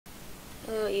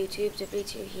Hello YouTube,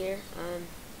 Zippy2 here.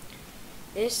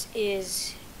 This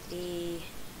is the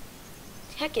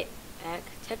Tekkit pack,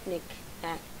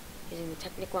 using the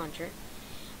Tekkit launcher.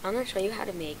 I'm going to show you how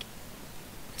to make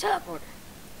a teleporter,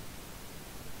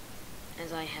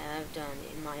 as I have done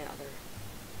in my other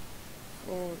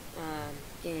full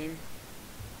game.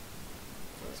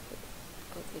 Let's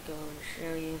quickly go and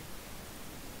show you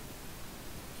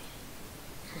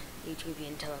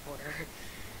YouTubean teleporter.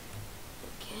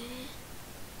 Okay.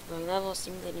 Going level,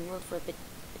 simulating mode for a bit.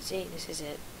 See, this is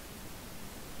it.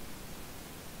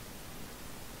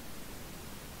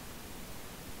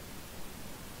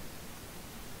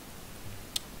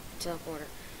 Teleporter.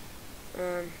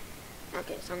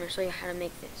 Okay, so I'm going to show you how to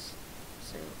make this.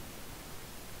 So,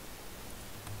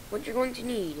 what you're going to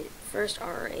need first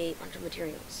are a bunch of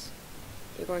materials.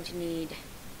 You're going to need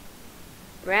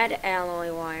red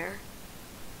alloy wire,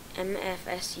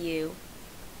 MFSU,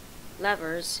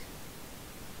 levers,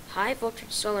 high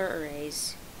voltage solar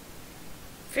arrays,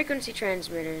 frequency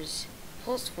transmitters,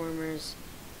 pulse formers,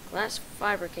 glass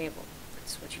fiber cable.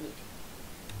 That's what you need.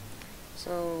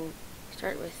 So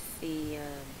start with the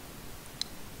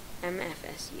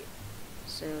MFSU.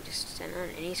 So just stand on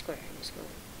any square and just go,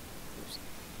 oops,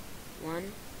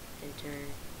 one, and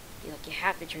turn. You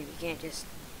have to turn. You can't just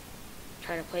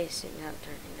try to place it without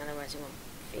turning, otherwise it won't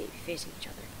be facing each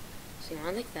other. So you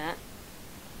want like that.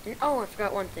 And oh, I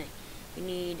forgot one thing. You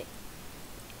need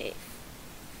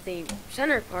the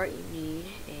center part. You need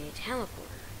a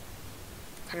teleporter.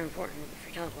 Kind of important if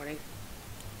you're teleporting.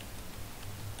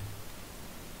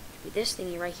 With this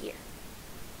thingy right here.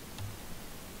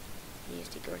 You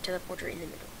stick your teleporter in the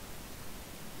middle.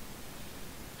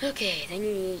 Okay, then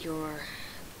you need your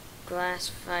glass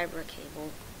fiber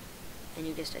cable, and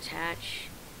you just attach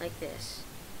like this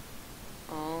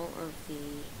all of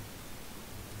the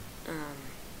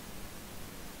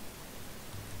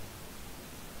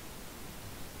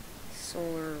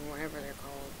solar, whatever they're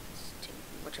called,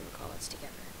 whatchamacallits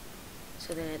together.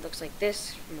 So then it looks like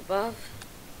this from above.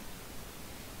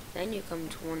 Then you come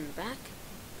to one in the back,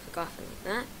 click off it like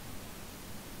that.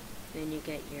 Then you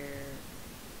get your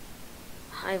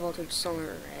high voltage solar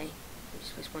array.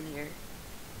 Just place one here.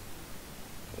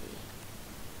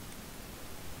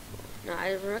 Now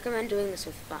I recommend doing this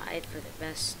with 5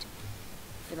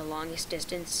 for the longest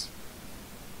distance.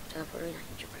 Teleporting, I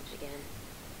can pipes again.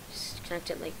 Just connect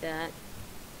it like that.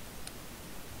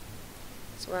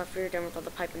 So after you're done with all the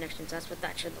pipe connections, that's what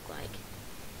that should look like.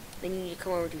 Then you need to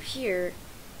come over to here,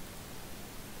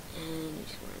 and you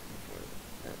just want to go for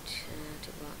about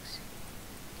 2 blocks.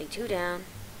 Take 2 down,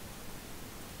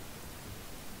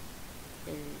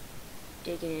 and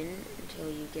dig in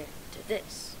until you get to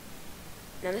this.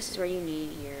 Now this is where you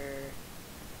need your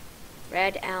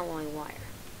red alloy wire.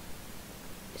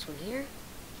 This one here,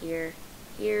 here,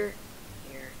 here,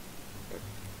 here,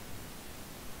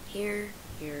 here,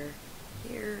 here,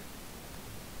 here,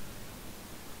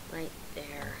 right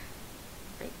there,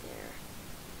 right there,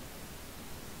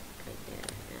 right there.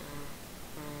 Now,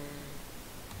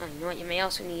 oh, you know what? You may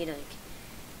also need like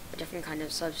a different kind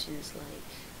of substance, like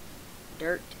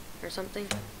dirt or something.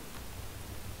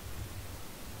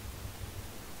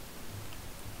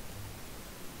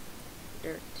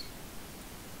 Dirt.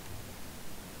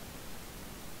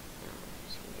 No, I'm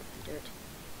just gonna get the dirt.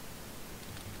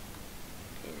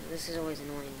 Okay, now this is always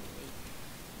annoying to me.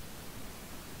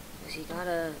 Because you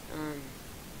gotta,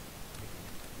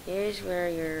 here's where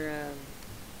your,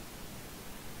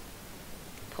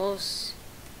 pulse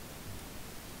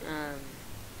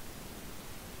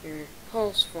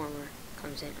former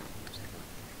comes in. Oh, where's that going?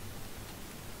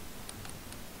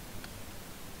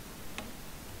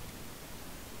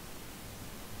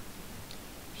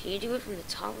 So you do it from the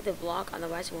top of the block,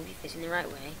 otherwise it won't be facing the right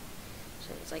way.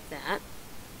 So it's like that.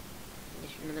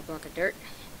 Just another block of dirt,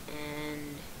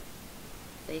 and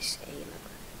place a lever.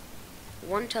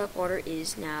 One teleporter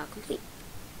is now complete.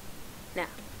 Now,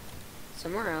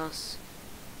 somewhere else.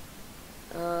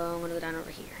 Oh, I'm gonna go down over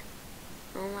here.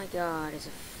 Oh my god, it's a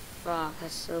fuck,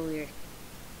 that's so weird.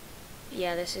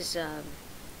 Yeah, this is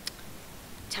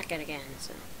Tekkit again,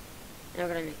 so now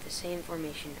we're gonna make the same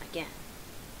formation again.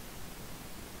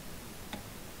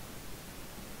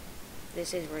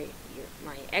 This is where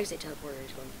my exit teleporter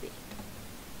is going to be.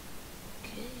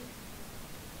 Okay.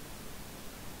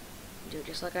 Do it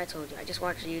just like I told you. I just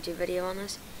watched a YouTube video on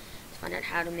this to find out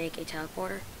how to make a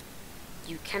teleporter.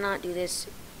 You cannot do this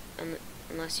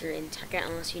unless you're in Tekkit,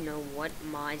 unless you know what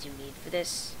mods you need for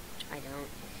this, which I don't.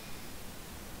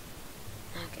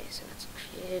 Okay, so that's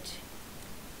created.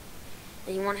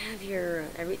 And you want to have your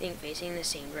everything facing the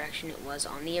same direction it was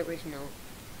on the original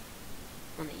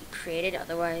one that you created,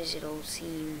 otherwise it'll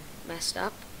seem messed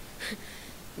up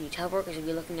when you teleport, because you'll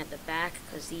be looking at the back,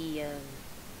 because these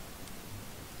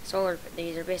are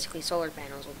basically solar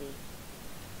panels, will be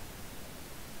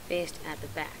based at the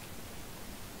back.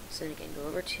 So then you can go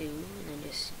over 2, and then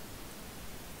just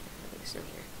look at the snow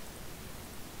here.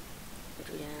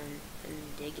 Go down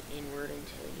and dig inward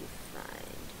until you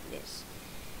find this.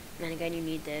 And then again, you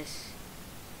need this,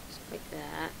 stuff like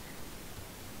that.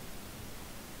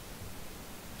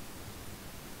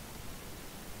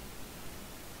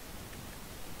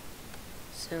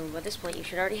 So by this point, you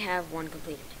should already have one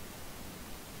completed.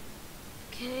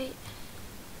 Okay.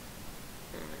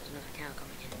 Oh, there's another cow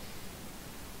coming in.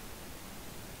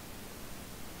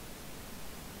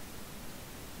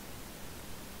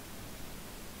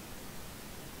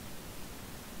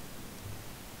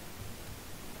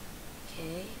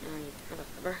 Okay, now I need another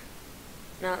cover.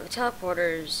 Now the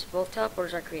teleporters, both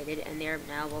teleporters are created, and they are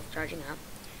now both charging up.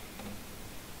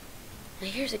 Now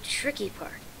here's the tricky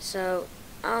part. So,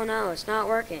 oh no, it's not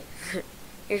working.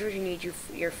 Here's what you need,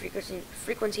 your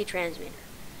frequency transmitter.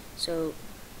 So,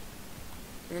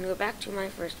 I'm going to go back to my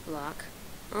first block.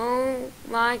 Oh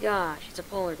my gosh, it's a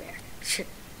polar bear.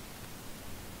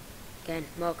 Again,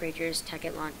 Mo creatures,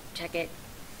 Tekkit.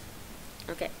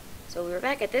 Okay, so we were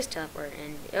back at this teleporter,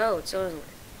 and oh, it still doesn't work.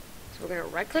 So we're going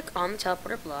to right click on the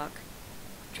teleporter block,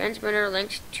 transmitter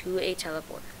linked to a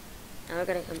teleporter. Now we're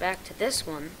going to come back to this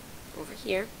one over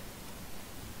here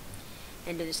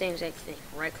and do the same exact thing.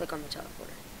 Right click on the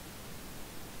teleporter.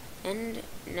 And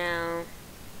now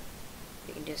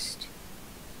you can just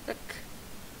click.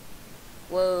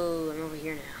 Whoa, I'm over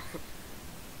here now.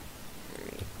 Let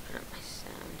me put up my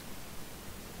sound.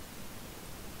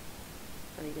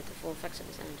 Let me get the full effects of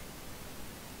the sound.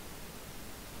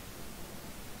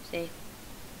 See?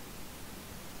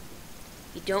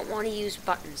 You don't want to use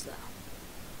buttons though,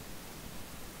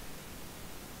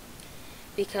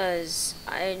 because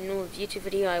I know a YouTube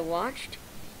video I watched.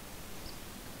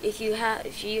 If you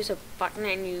use a button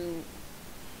and you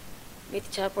make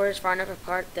the teleporters far enough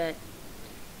apart that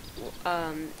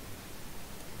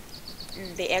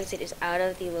the exit is out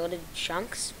of the loaded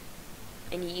chunks,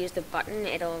 and you use the button,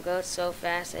 it'll go so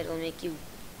fast that it'll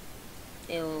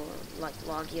like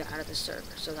log you out of the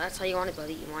server. So that's how you want to build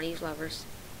it. You want to use levers.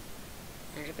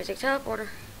 There's your basic teleporter.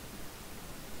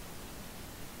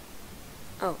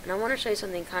 Oh, and I want to show you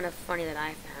something kind of funny that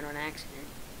I found on accident.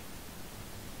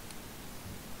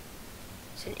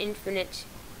 It's an infinite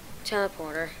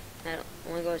teleporter that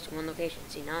only goes to one location.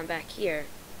 See, now I'm back here,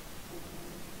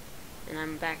 and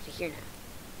I'm back to here now.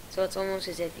 So it's almost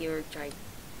as if you were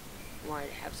wanted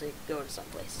to have to go to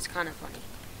someplace. It's kind of funny.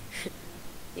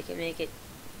 You can make it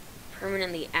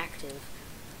permanently active,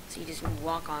 so you just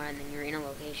walk on it and then you're in a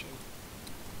location,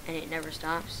 and it never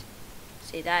stops.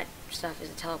 See, that stuff is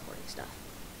the teleporting stuff.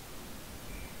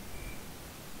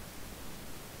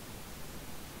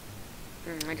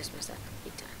 I just messed up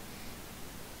big time.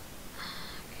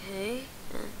 Okay,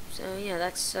 so yeah,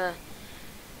 that's that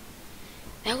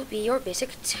would be your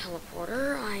basic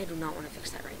teleporter. I do not want to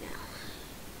fix that right now.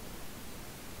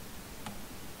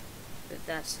 But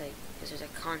that's like, because there's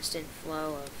a constant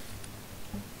flow of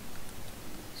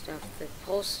stuff. The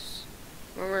pulse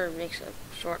warmer makes a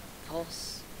short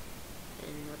pulse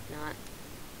and whatnot.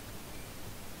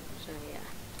 So yeah.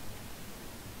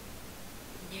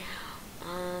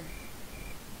 Now,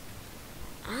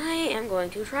 I am going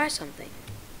to try something.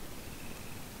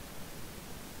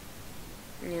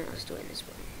 Yeah, let's do it in this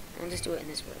world. I'll just do it in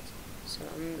this world. So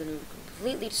I'm going to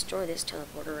completely destroy this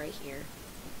teleporter right here.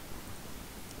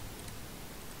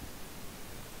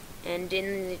 And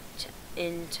in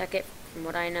Tekkit, from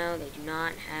what I know, they do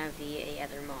not have the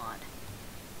other mod.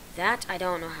 That I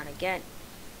don't know how to get,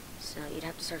 so you'd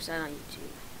have to search that on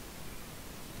YouTube.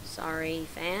 Sorry,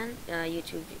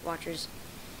 YouTube watchers,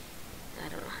 I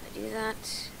don't know how to do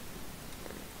that.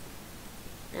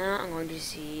 Now I'm going to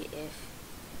see if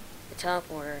the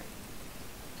teleporter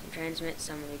can transmit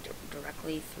somebody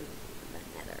directly through the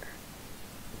nether.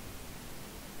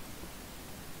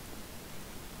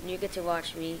 And you get to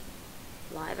watch me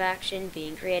live action,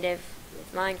 being creative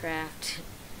with Minecraft.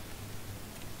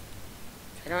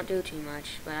 I don't do too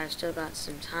much, but I've still got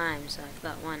some time, so I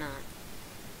thought, why not?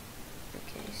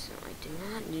 Okay, so I do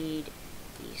not need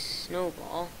the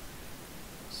snowball,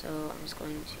 so I'm just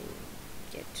going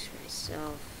to get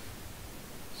myself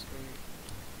some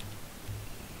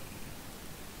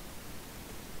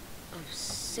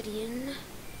obsidian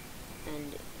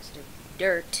and instead of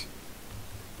dirt,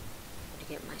 I'm going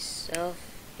to get myself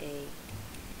a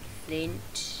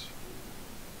flint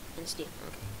and steel.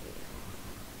 Okay,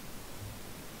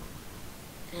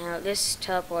 here Now, this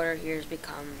teleporter here has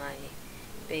become my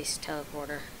base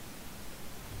teleporter.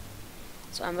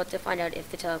 So I'm about to find out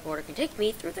if the teleporter can take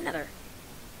me through the nether.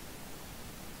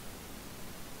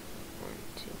 1,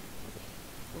 2, 3,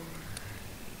 4. 1,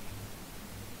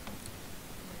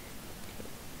 2,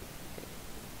 3,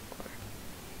 4.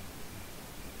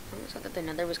 I always thought that the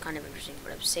nether was kind of interesting,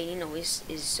 but obsidian always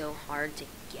is so hard to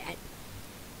get.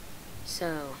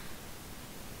 So,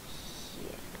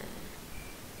 yeah.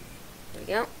 There we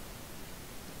go.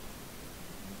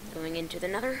 Going into the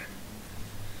nether.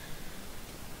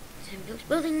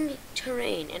 Building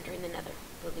terrain. Entering the nether.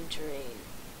 Building terrain.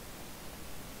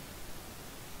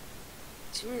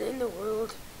 To in the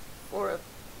world for a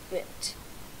bit.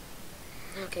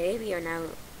 Okay, we have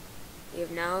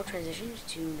now transitioned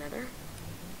to nether.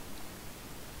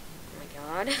 Oh my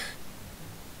god.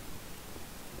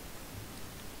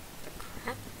 The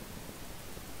crap.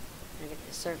 I'm gonna get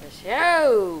the surface.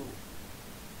 Yo!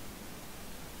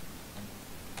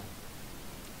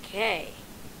 Okay.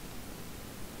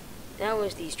 That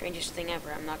was the strangest thing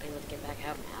ever. I'm not going to be able to get back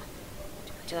out now.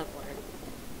 To my teleporter.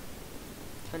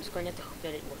 So I'm just going to have to hope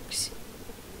that it works.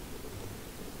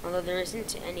 Although there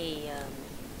isn't any,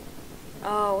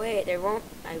 oh wait, I won't,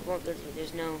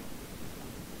 there's no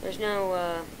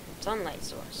sunlight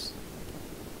source.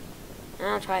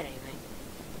 I'll try it anyway.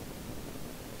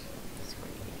 It's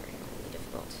going to be very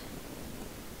difficult.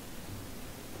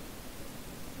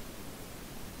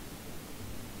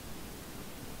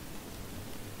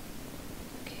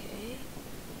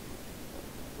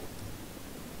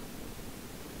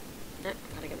 Nope,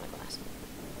 gotta get my glass.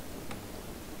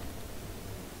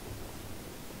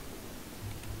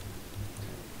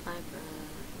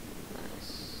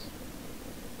 Glass.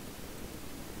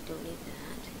 Don't need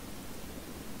that.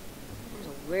 That was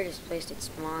the weirdest place to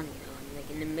spawn, you know, like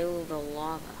in the middle of the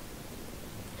lava.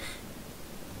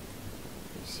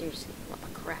 Seriously, what the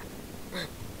crap?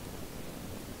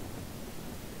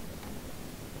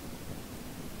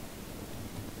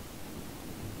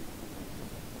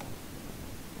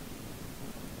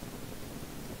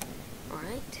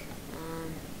 Alright,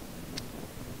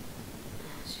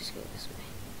 let's just go this way.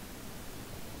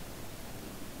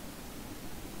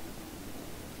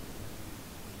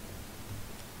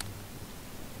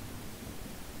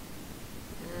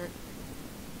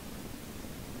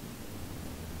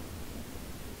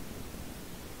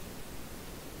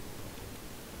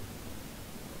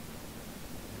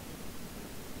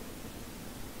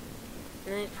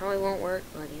 It probably won't work,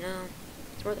 but you know,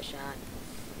 it's worth a shot.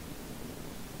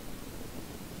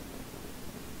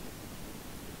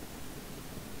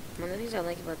 One of the things I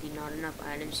like about the not enough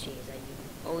items tree is that you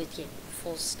always get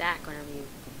full stack whenever you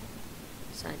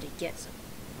decide to get some.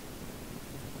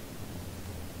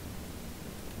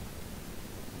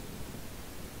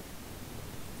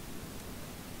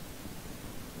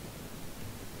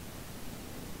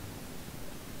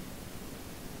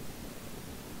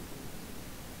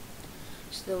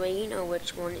 So the way you know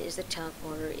which one is the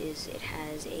teleporter is it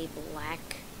has a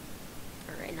black,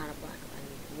 or not a black, I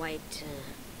mean white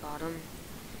bottom.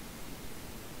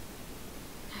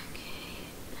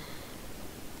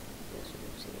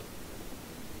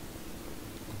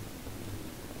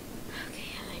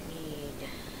 Okay, I need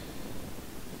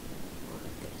all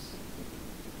of this.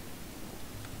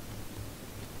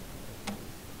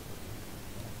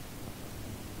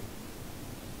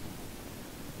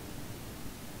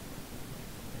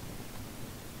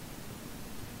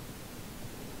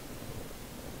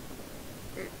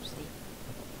 Oopsie.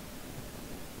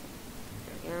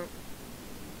 There we go.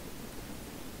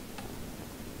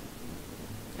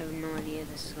 I have no idea if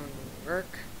this is going to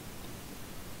work.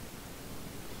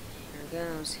 Here it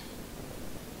goes.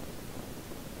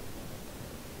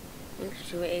 Link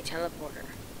to a teleporter.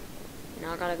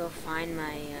 Now I gotta go find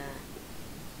my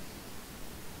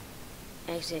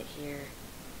exit here.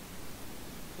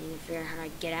 I need to figure out how to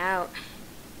get out.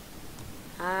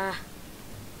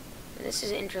 This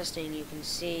is interesting. You can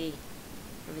see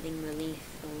everything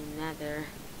beneath the nether,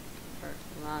 or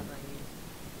lava, I mean.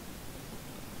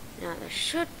 Now there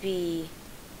should be,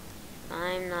 if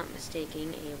I'm not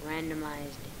mistaken, a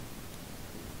randomized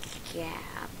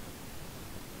gap.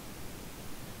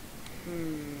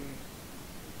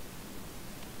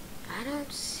 I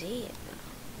don't see it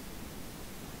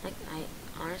though. Like, I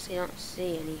honestly don't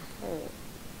see any hole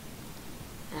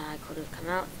that I could have come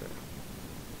out through.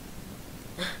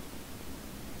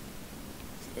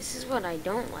 This is what I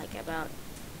don't like about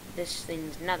this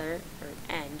thing's nether, or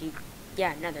end.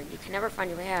 Nether. You can never find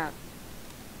your way out.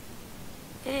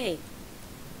 Hey!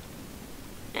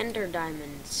 Ender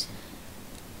diamonds.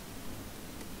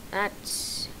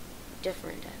 That's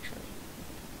different, actually.